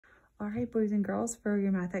All right, boys and girls, for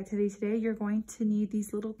your math activity today, you're going to need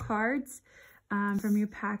these little cards from your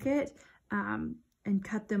packet and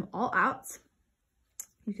cut them all out.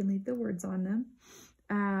 You can leave the words on them.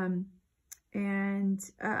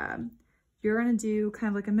 You're gonna do kind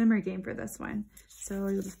of like a memory game for this one. So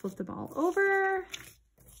you'll just flip them all over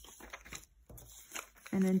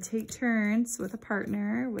and then take turns with a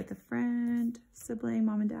partner, with a friend, sibling,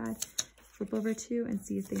 mom and dad. Flip over two and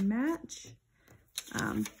see if they match.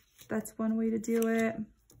 That's one way to do it.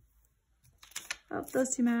 Oh,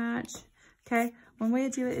 those two match. Okay, one way to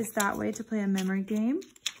do it is that way, to play a memory game.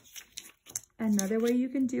 Another way you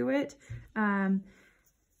can do it,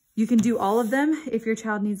 you can do all of them if your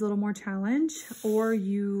child needs a little more challenge, or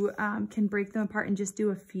you can break them apart and just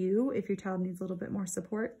do a few if your child needs a little bit more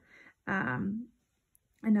support.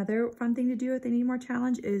 Another fun thing to do if they need more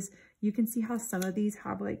challenge is you can see how some of these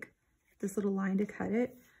have like this little line to cut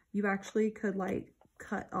it. You actually could like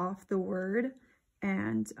cut off the word,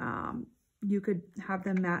 and you could have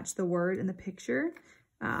them match the word in the picture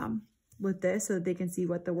with this so that they can see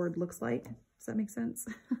what the word looks like. Does that make sense?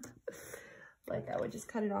 Like I would just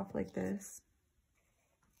cut it off like this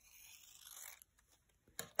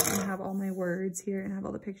and have all my words here and have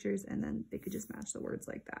all the pictures, and then they could just match the words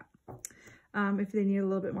like that. If they need a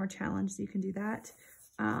little bit more challenge, you can do that.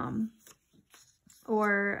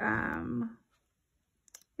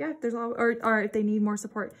 Yeah, if there's all, or if they need more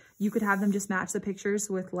support, you could have them just match the pictures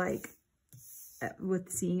with like,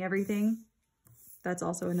 with seeing everything. That's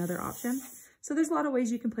also another option. So there's a lot of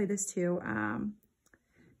ways you can play this too,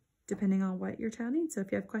 depending on what your child needs. So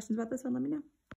if you have questions about this one, let me know.